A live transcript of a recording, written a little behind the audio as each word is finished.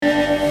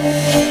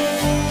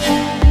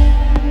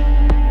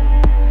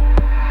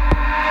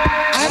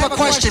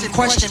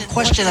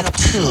question up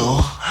two.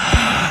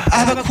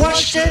 I have a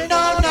question,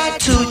 no, not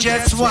two,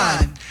 just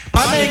one.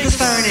 My main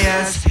concern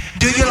is,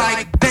 do you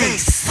like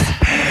bass?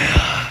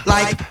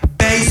 Like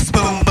bass,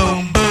 boom,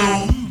 boom,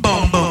 boom,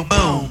 boom, boom,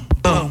 boom,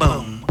 boom,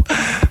 boom.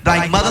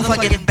 Like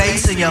motherfucking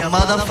bass in your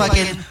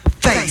motherfucking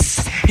face.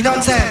 You know what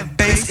I'm saying?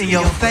 Bass in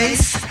your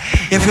face.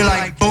 If you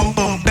like boom,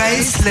 boom,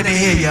 bass, let me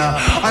hear ya.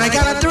 On the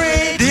count of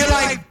three, do you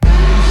like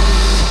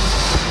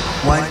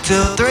 1,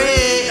 2, 3?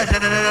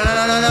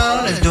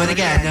 No. Let's do it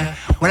again.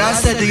 When I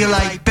said, do you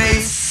like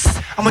bass?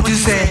 I'm gonna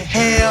just say,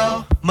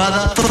 hell,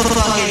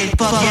 motherfucking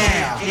fuck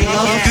yeah.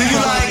 Do you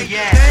like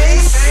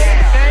bass?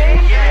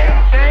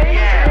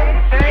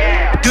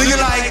 Do you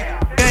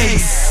like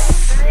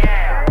bass?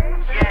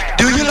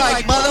 Do you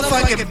like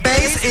motherfucking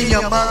bass in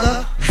your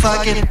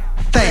motherfucking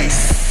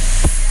face?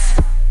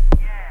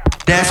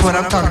 That's what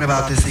I'm talking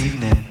about this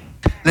evening.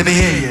 Let me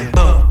hear you.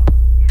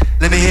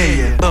 Let me hear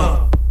you.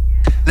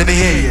 Let me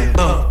hear you.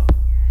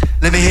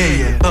 Let me hear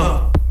you.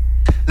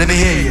 Let me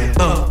hear you.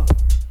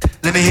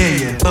 Let me hear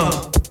you.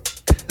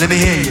 Let me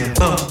hear you.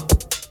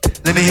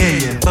 Let me hear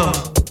you.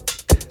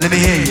 Let me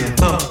hear you.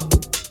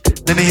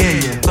 Let me hear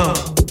you.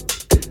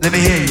 Let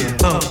me hear you.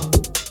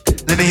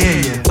 Let me hear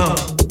you.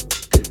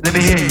 Let me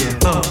hear you.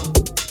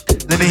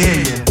 Let me hear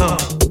you.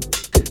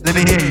 Let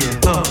me hear you.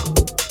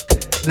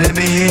 Let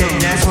me hear you.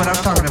 That's what I'm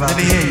talking about. Let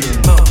me hear you.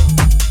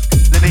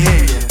 Let me hear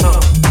you.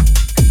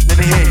 Let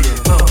me hear you.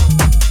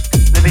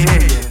 Let me hear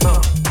you.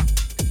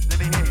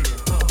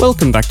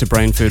 Welcome back to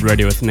Brain Food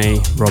Radio with me,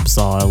 Rob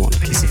Zile on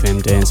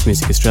KissFM Dance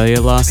Music Australia.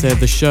 Last day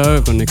of the show,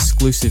 I've got an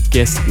exclusive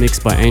guest mix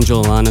by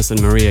Angel ALANIS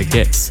and Maria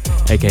GOETZ,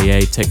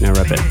 aka Techno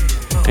Rabbit.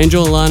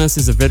 Angel ALANIS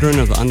is a veteran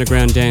of the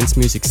underground dance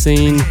music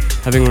scene,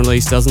 having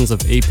released dozens of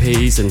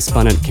EPs and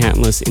spun at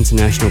countless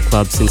international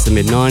clubs since the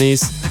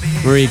mid-90s.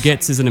 Maria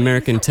GOETZ is an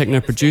American techno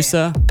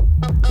producer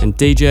and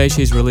DJ.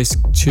 She's released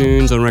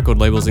tunes on record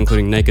labels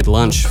including Naked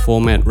Lunch,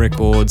 Format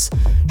Records,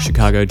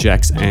 Chicago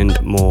Jacks,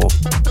 and more.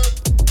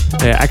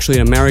 They're actually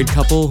a married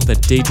couple that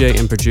DJ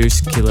and produce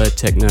killer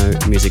techno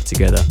music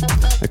together.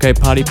 Okay,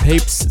 party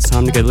peeps, it's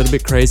time to get a little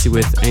bit crazy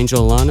with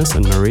Angel ALANIS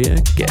and Maria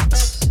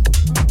GOETZ.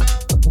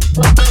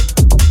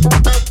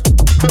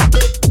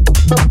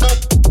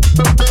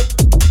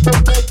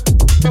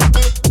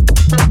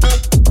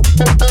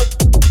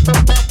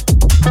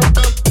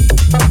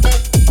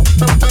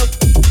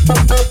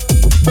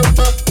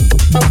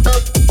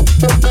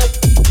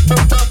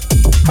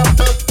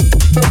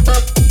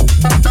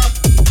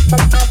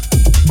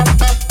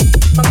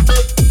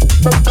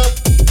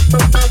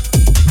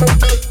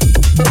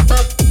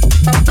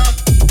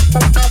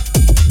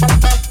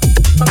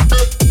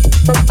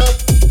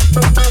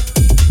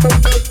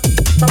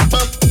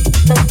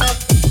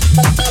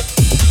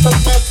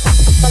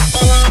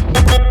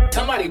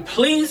 Somebody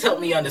please help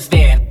me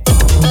understand.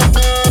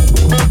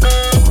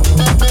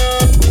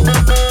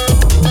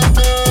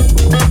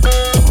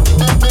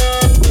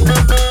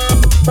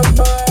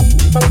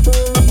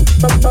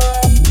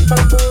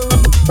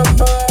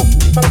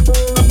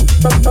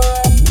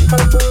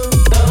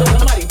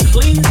 Somebody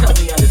please help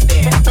me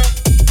understand.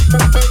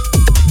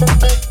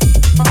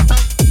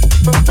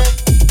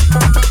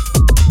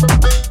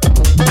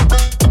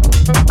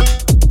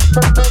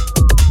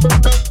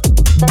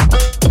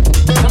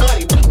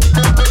 Somebody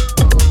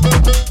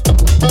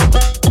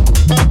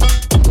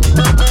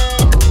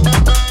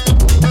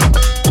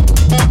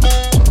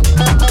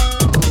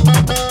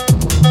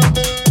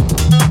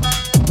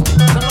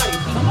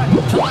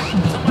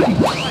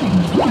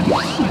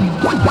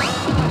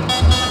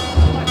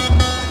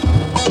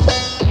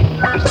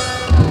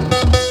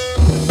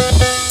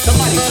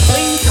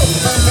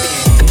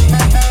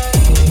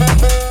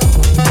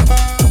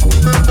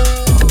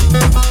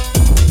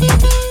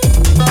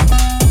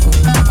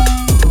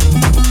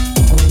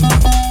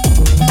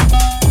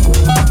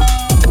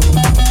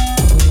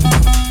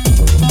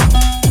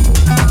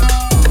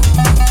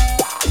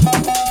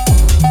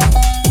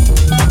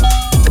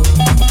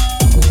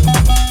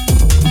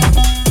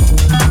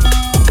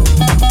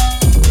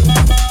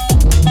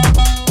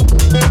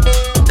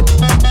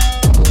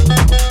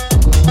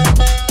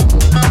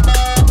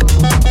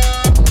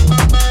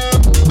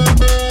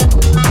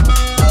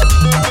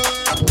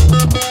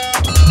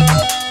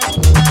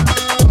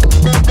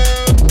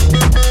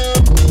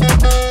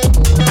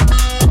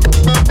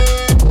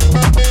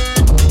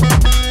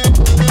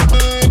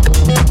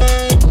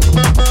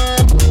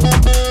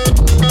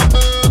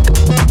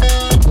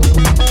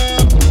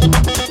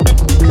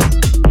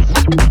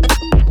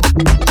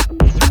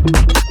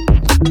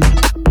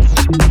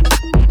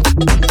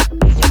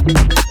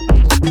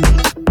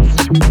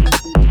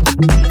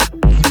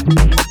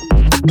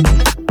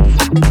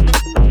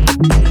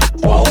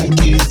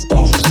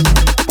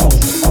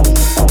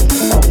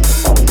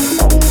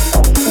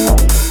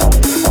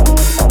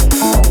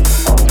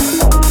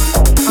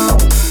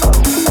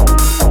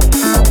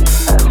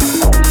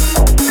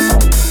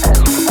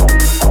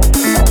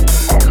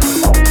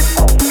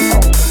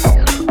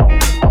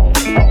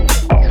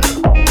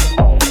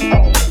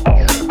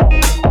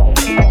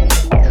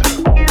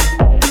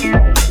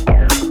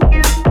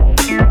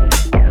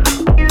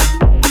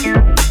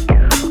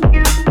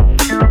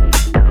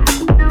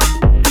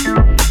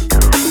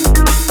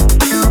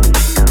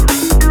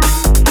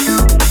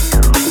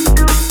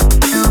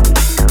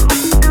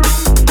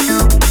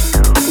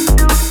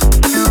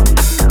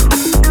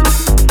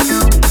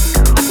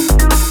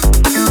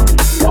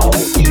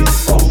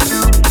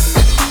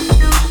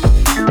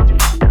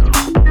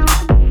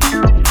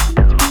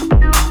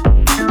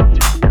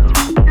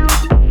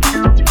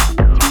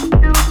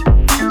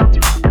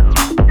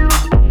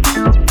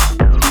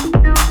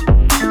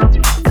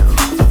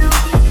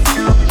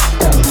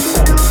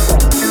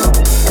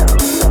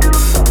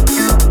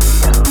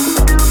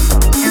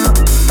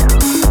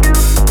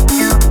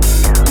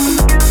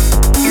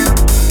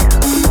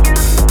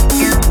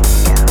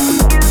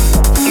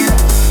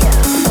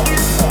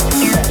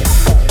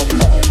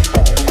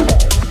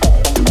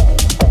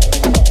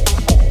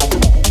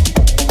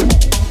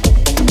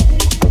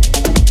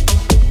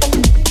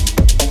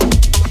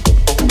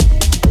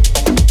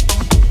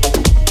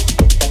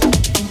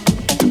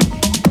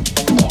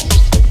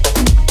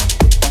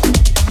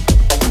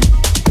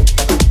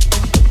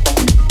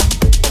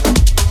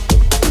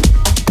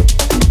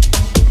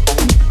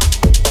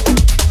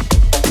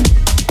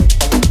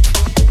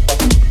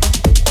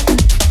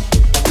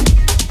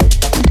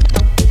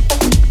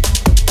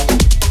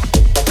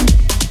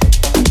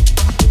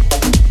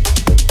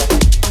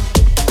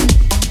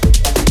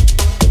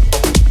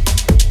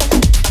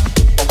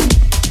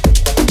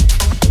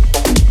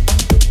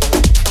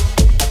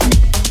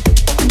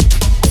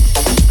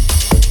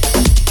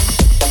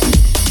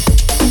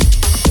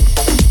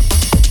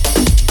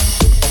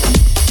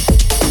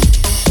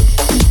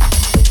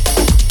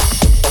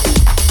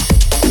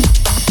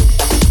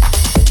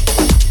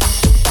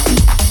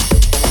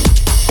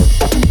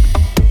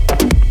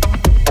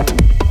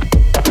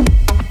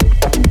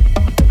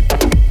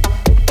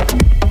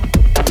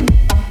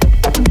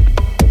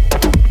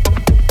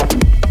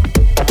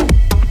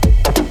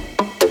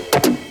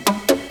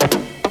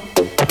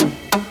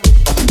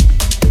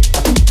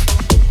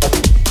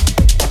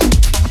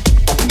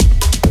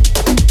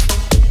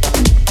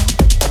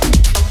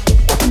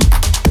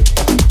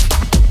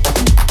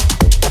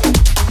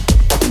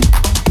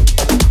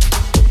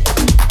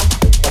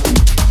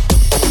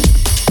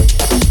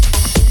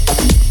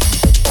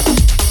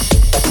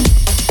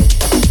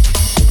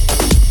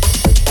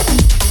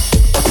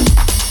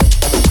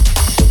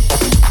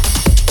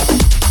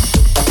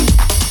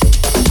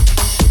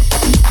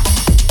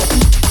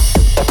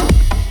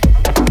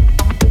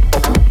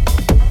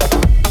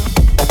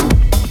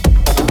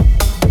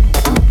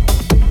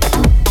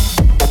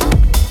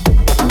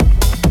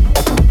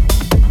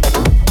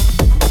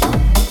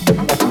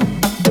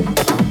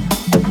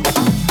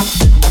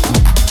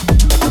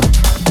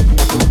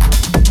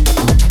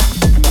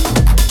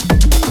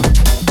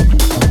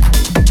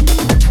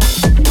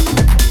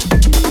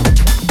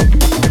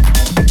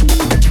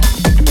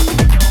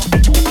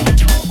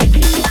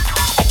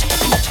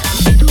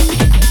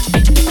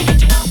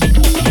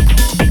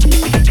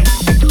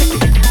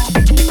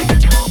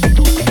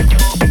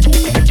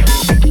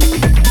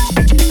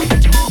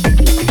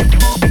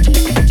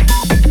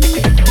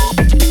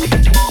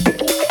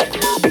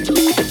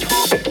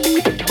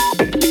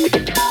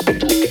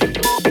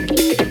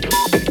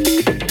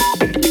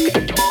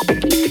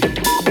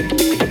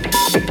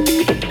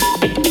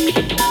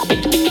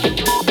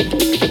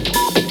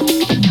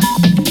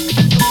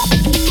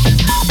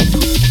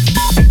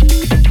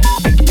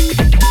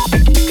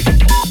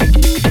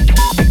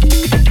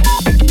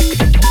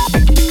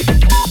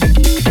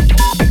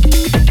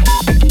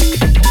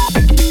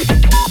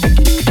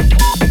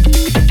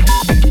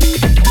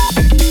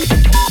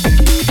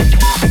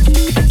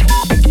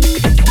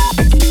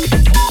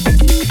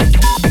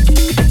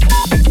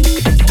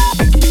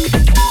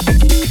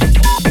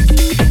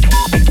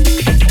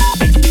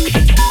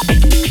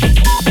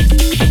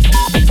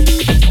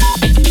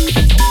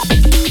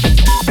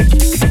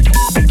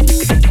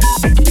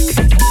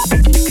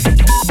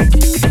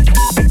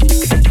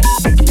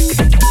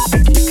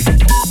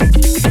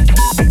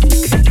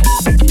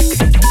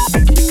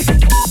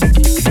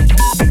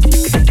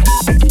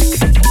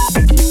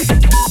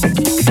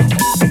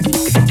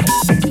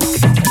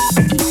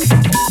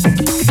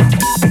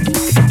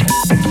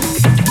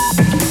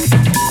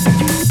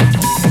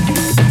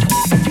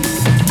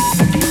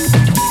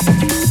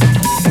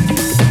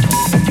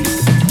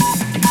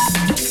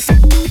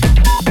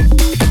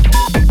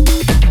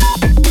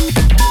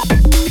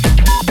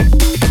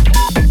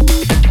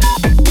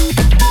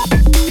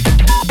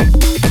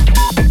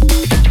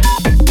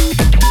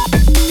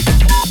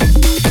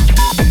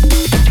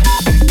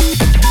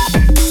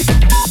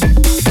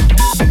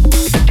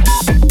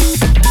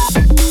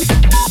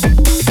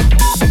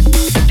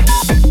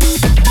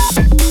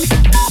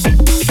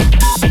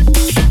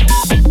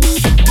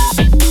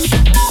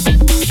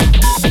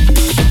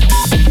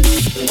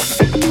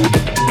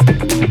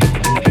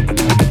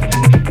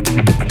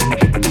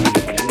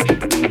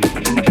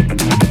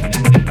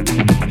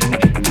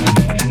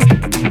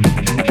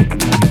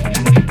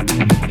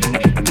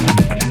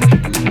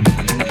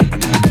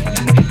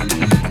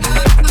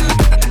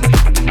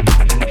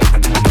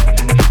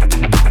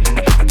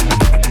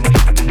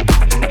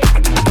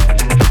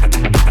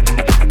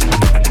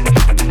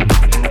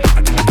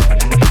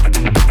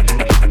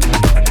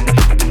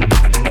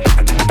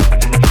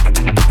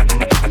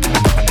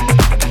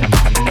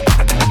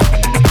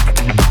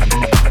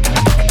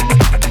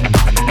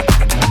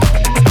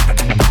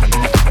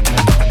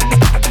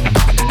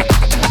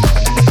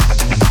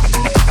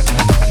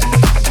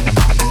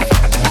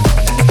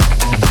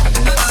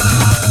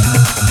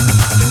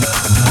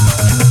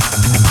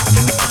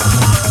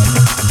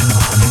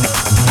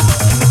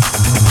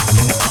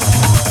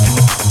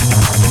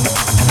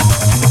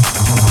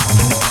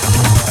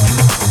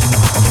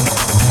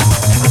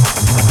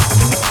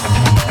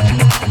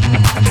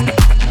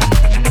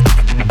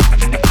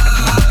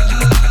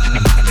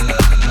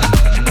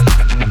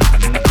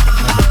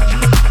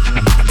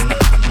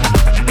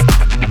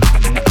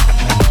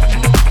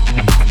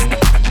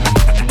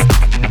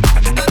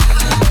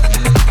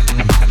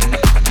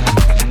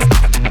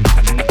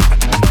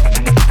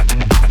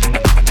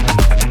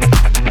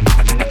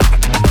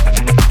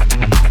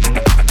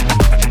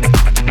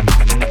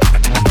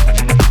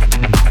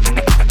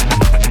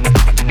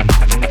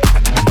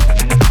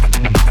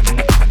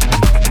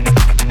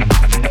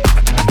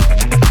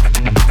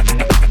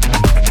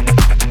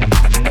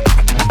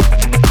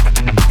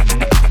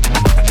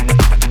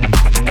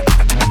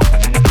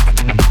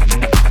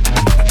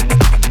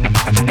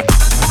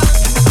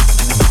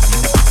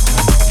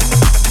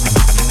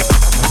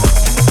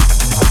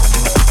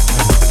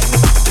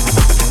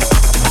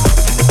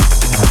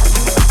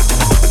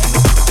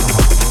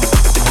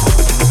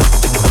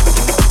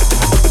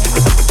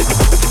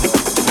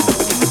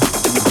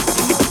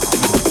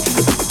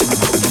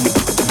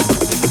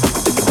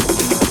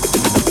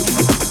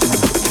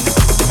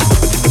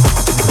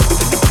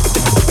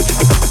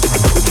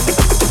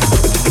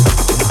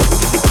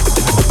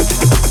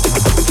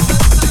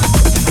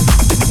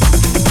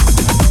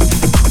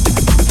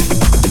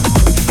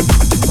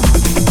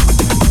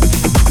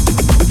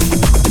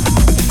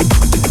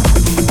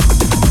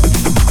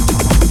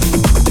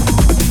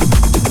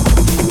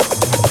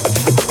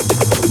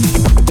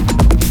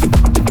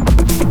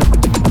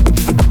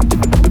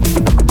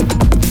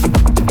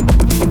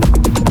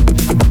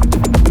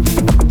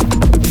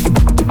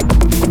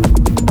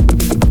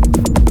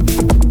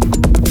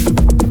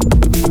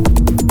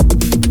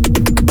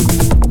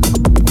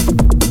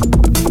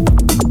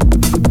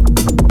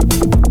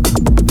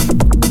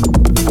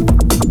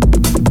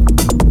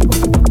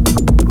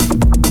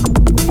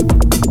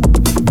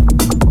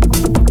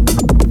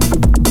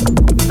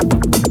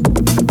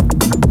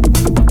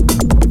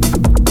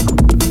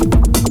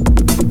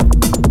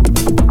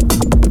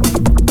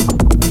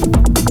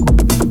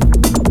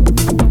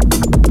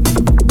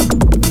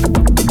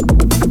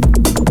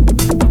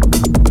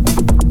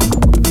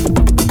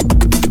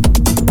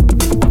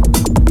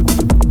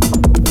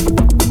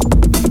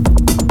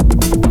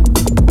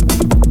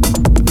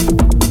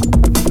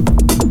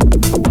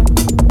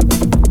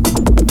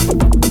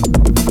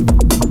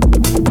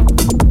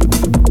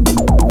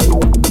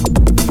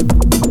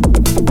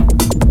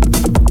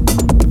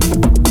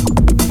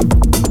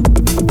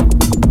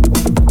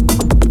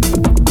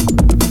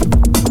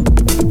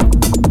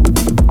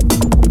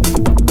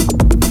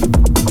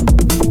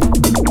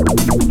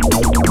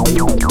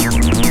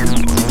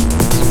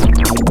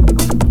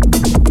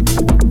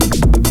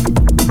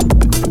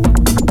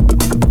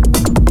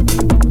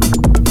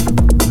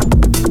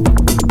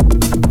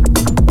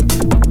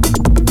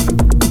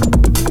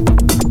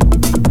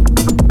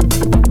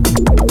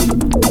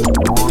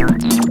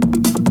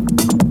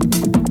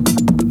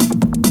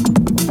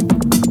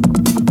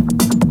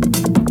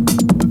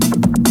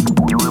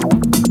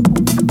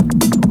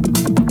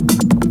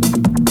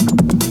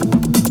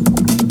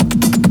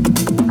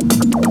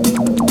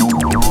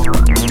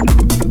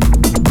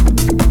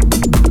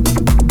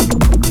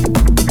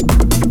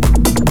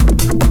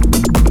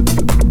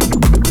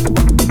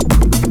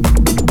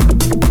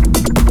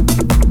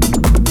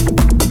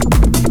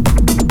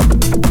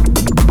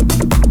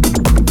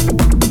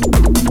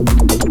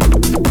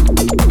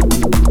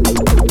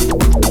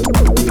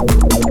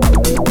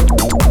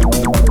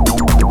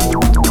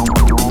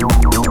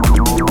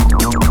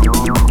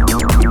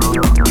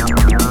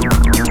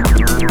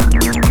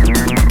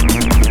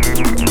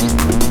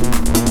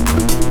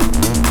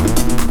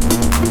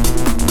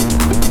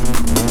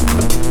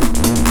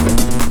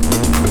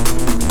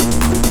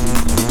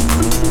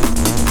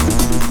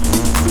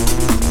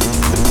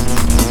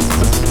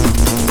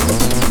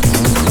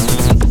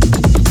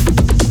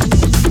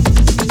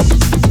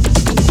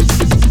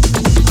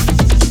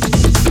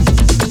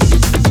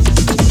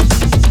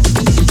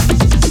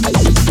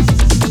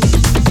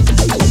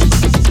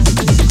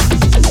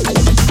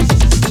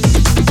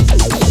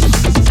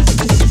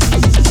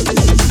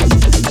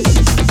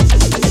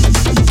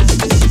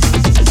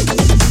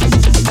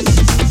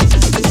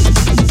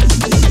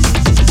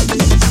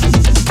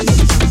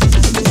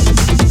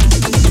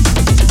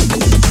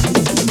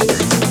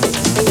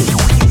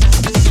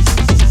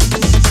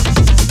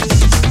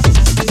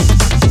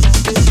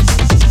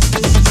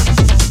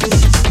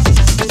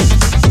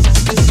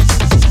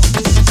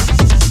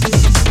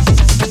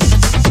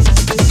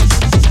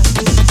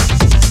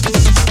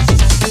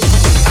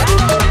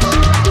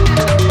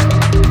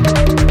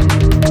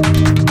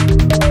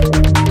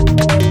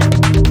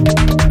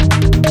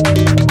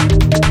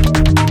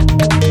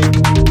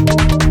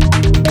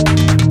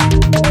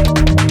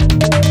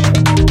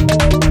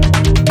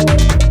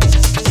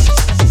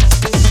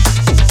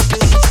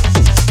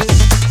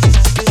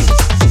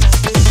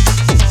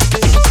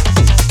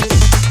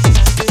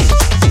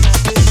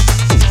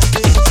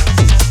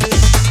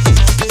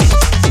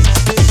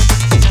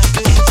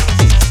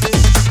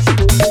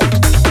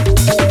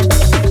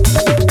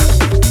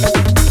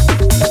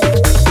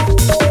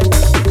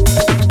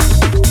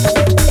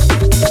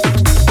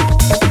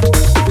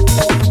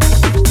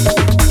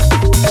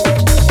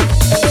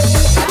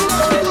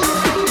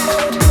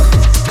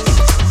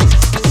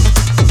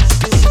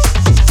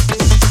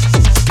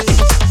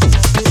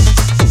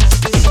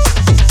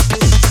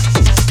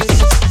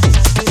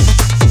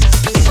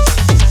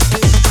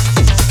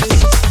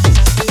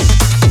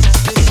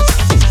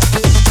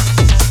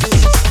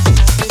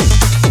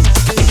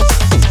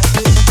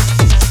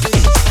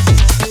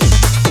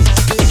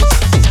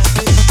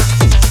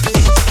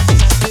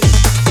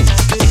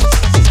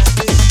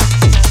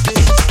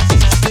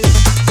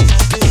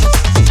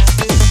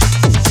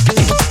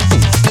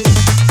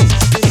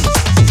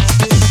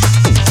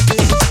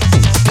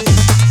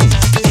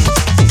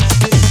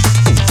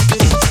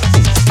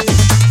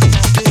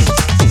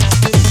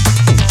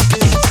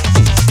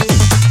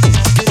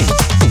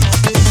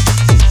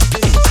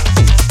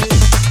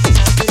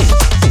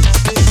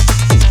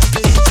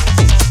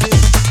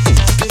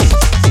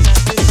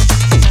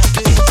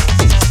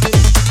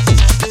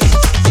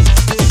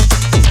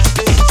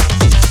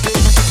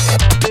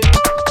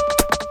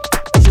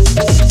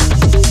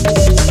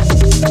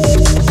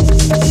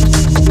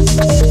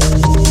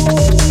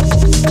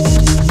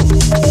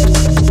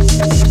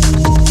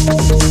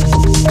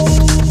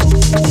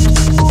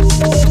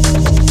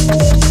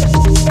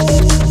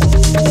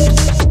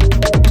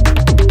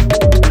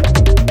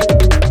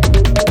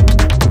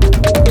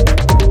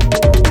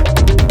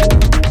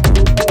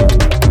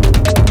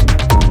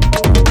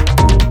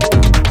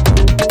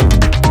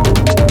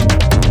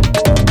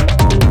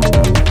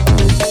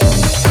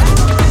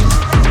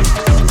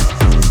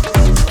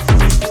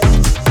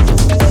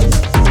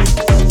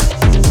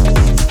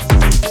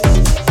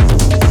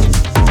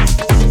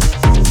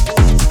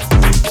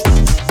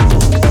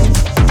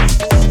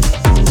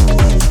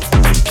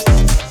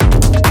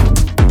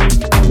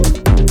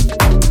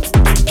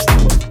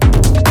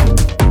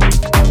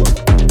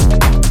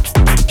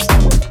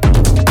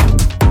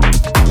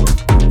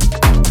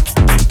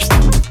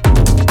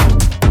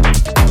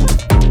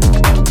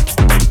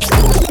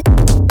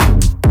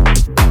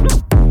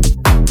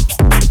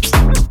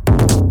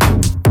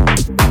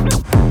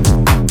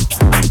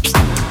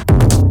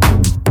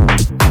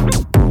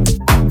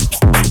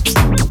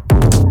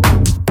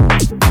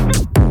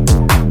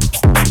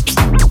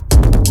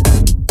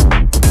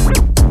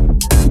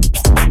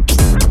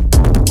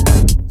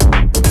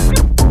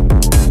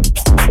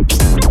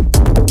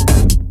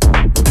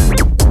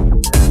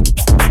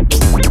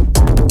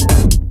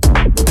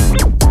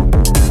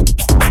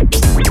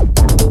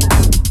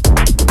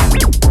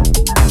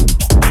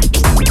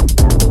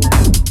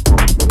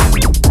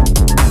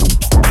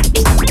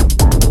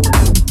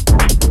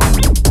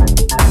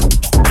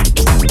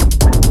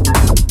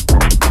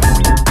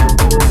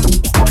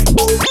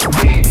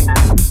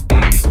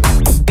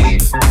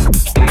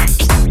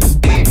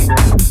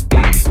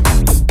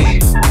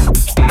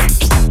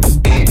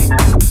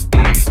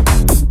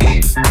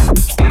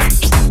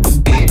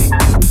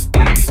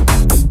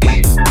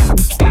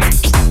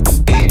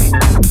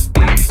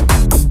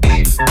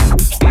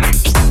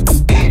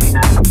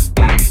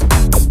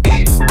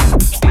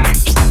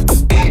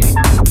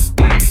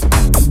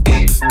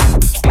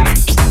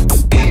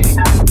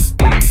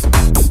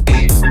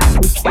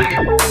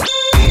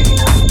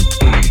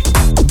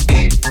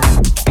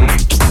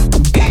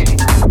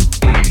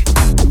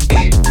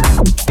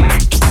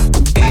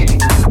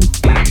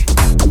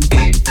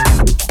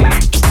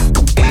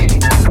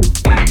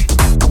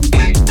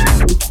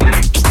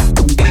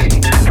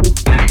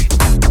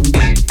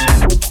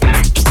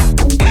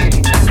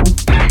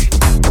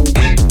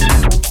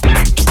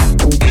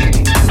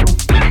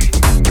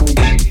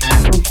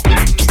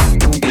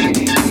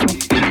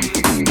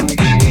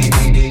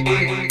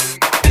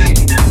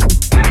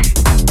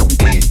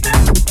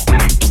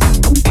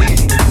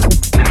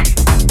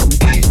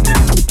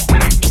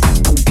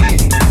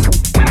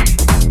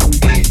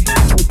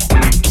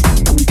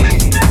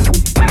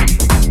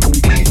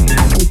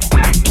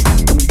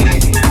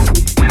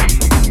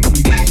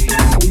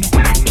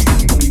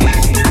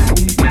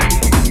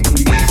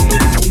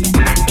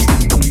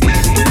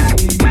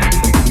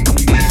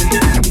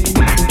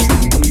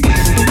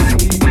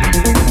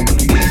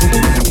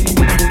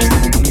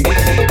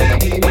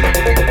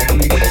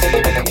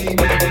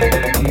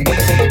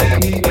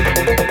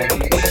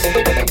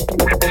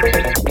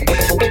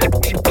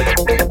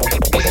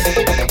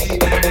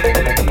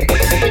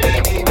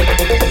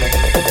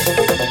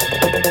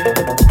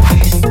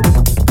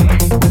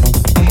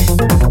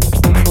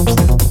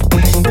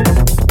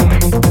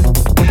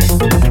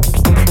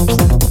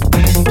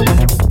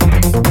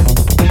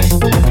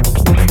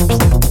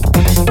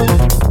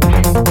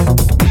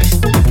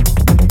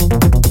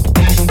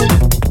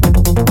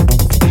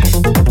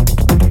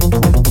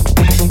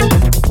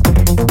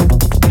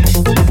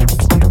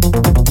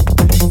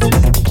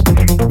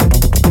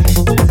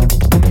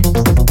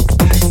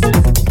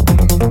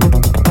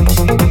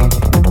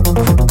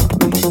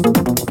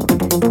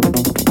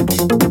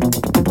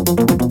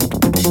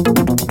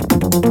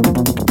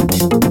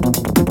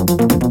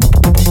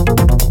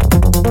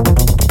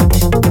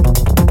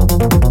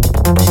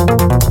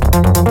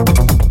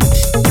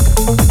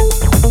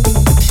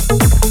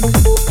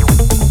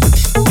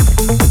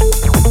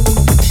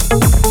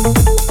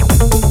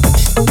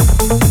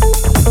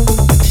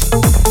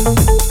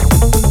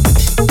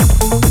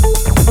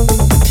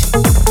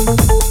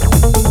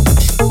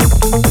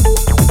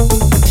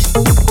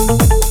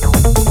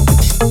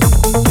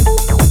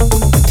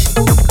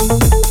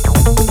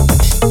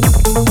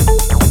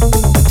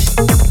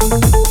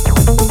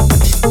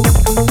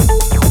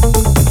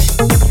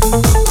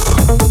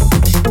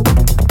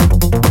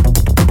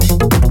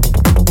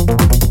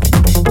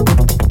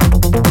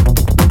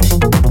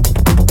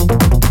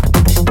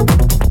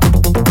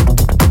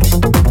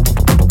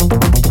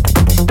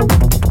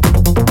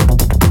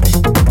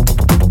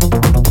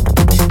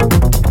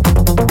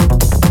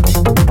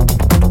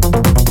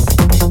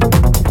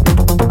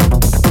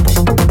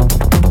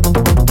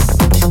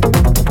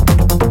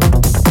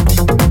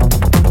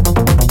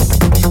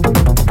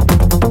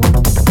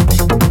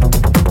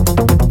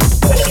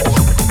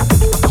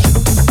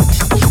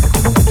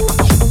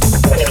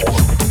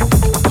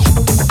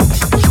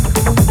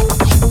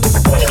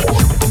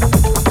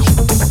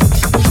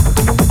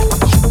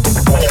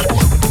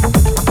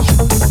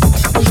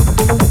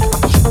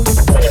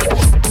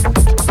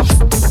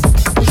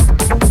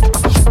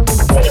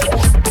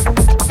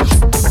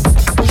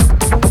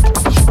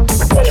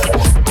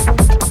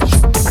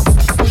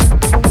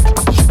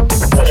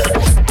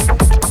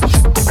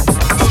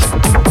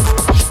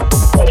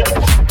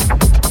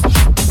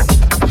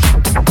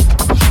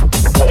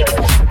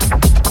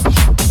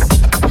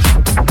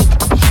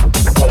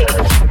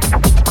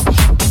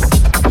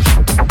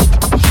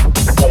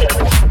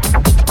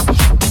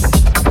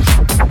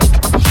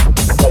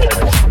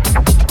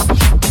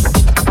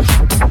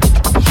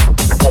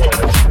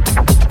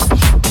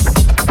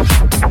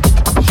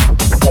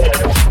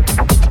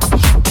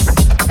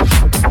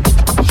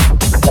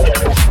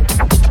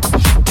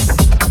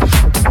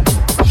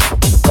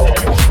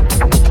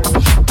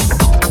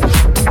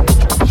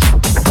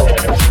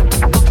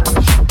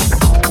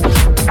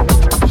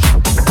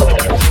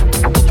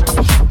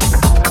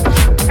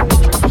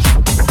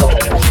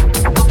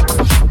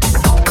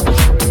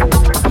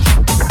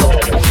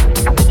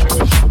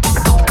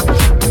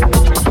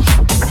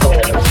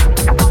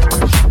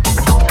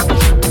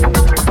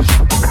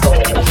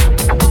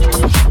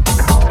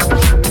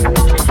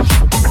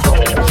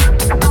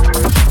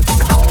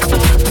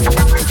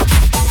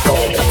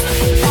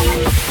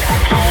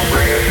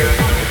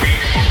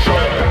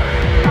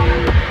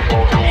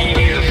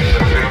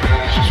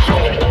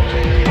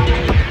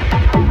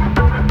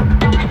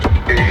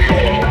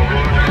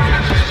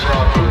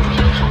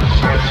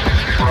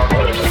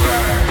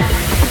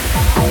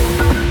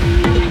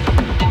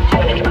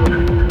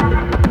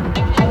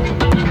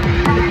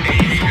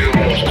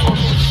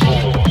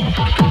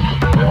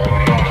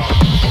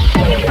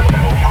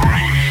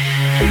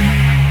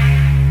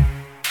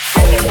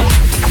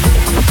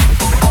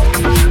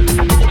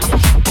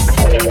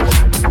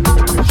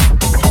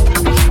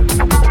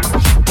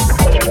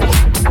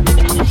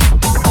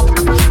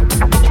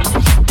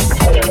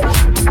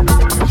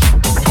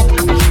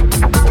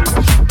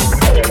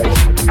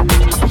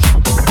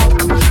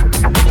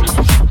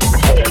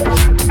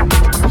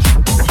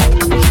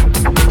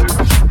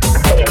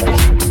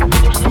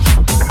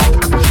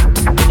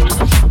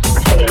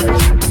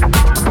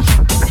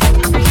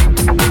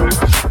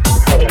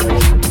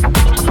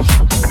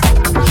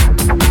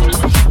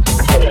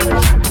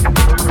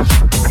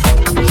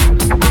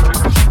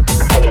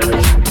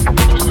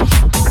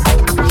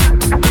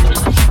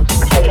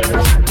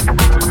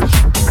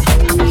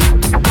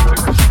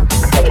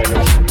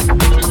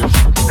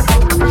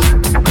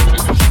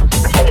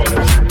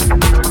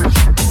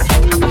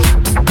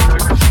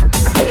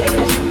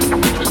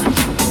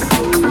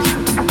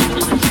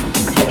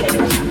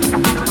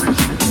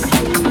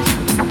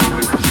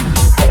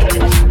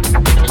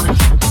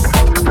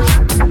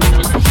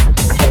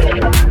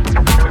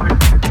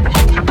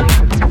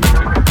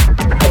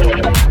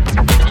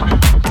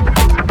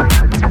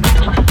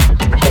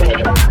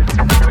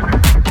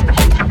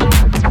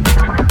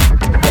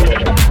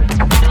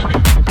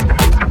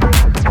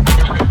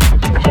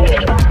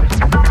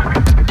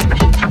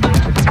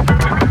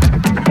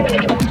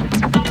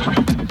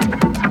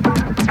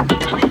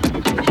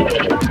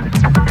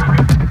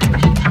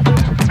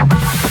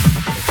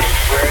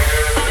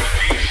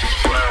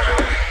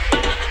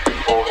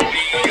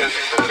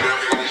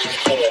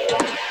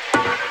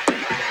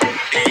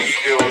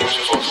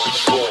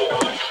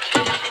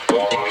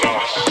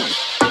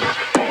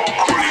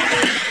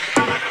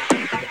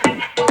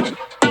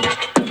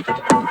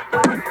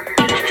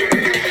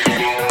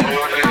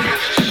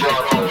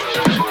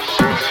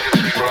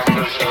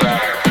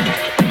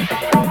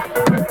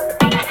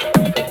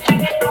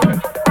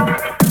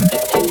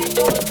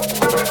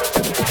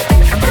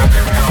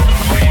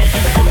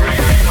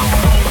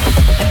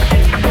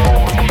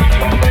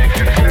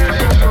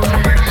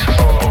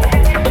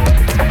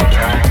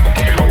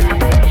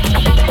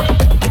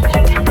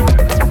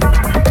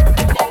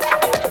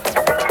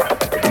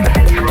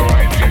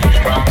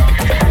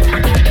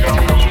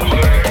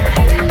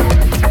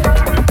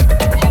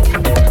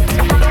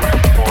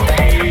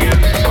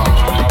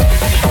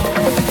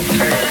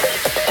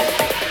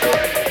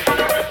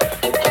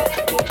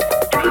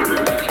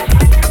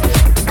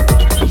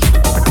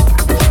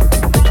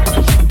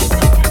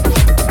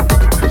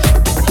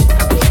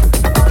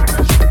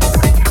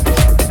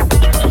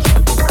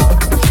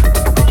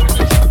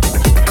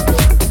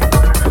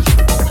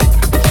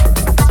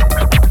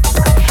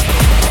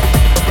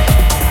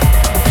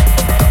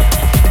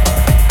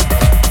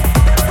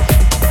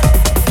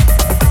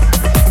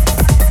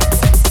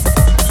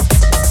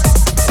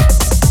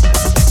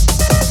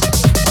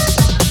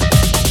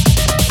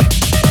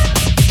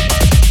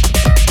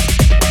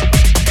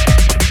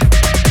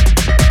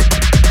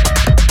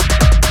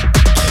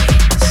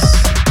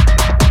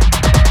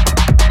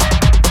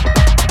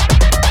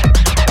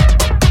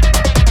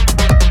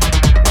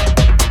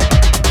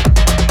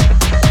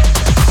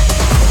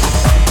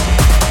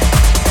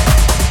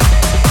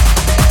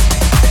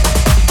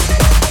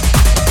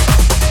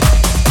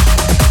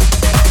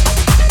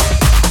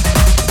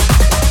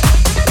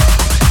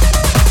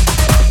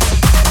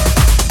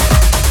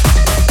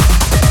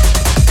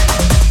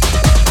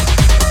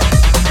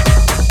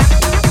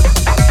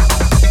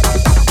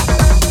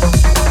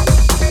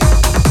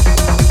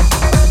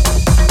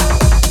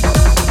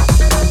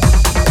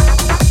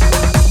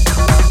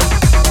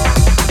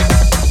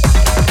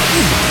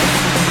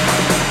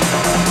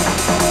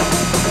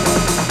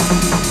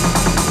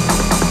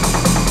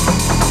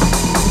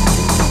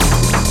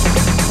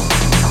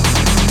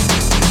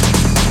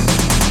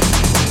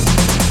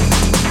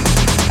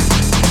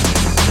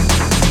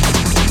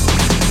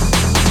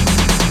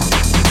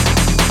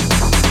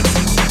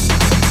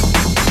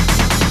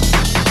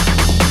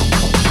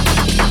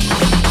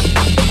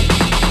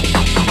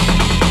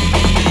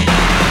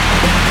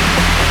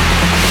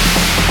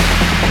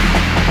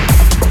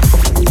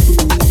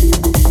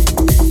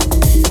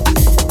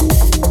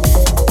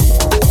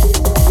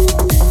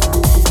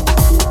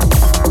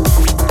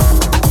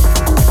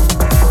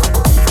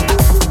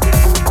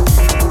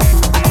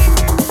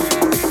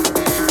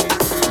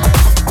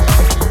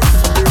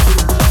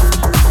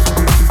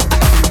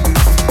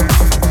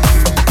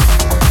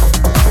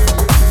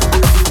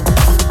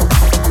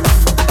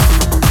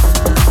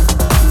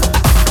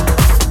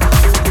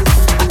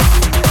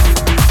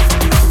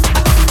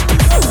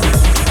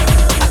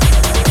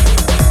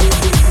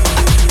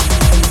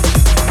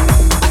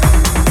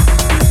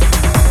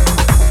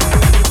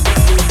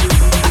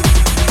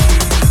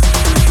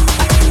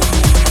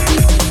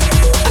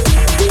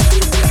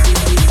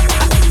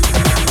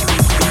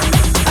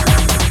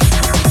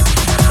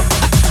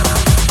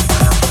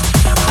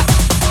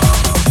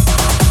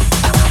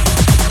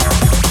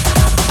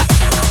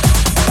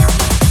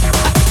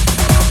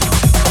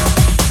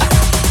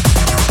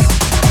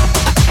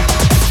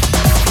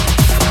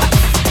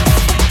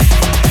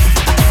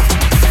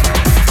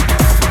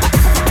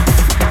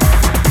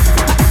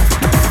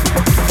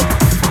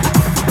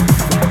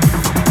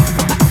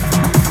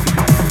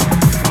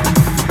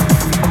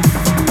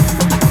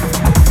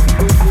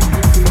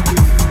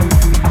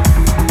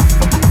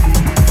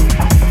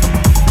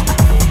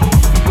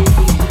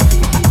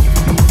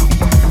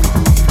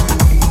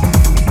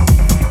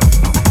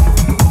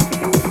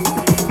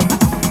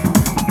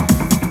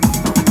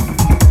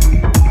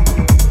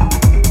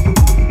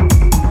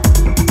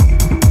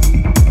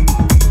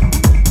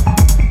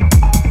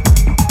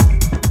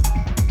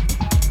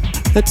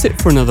That's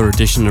it for another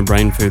edition of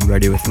Brain Food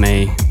Radio with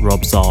me,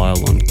 Rob Zile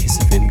on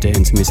KissFM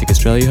Dance Music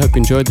Australia. Hope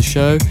you enjoyed the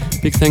show.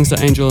 Big thanks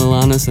to Angel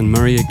ALANIS and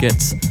Maria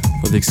GOETZ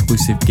for the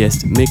exclusive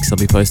guest mix. I'll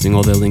be posting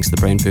all their links to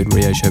the Brain Food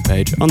Radio show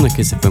page on the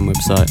KissFM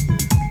website,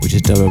 which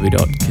is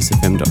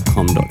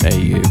www.kissfm.com.au.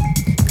 You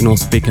can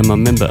also become a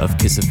member of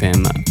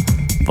KissFM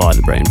via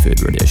the Brain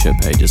Food Radio show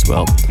page as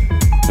well.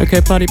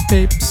 Okay, party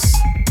peeps,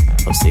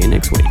 I'll see you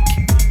next week.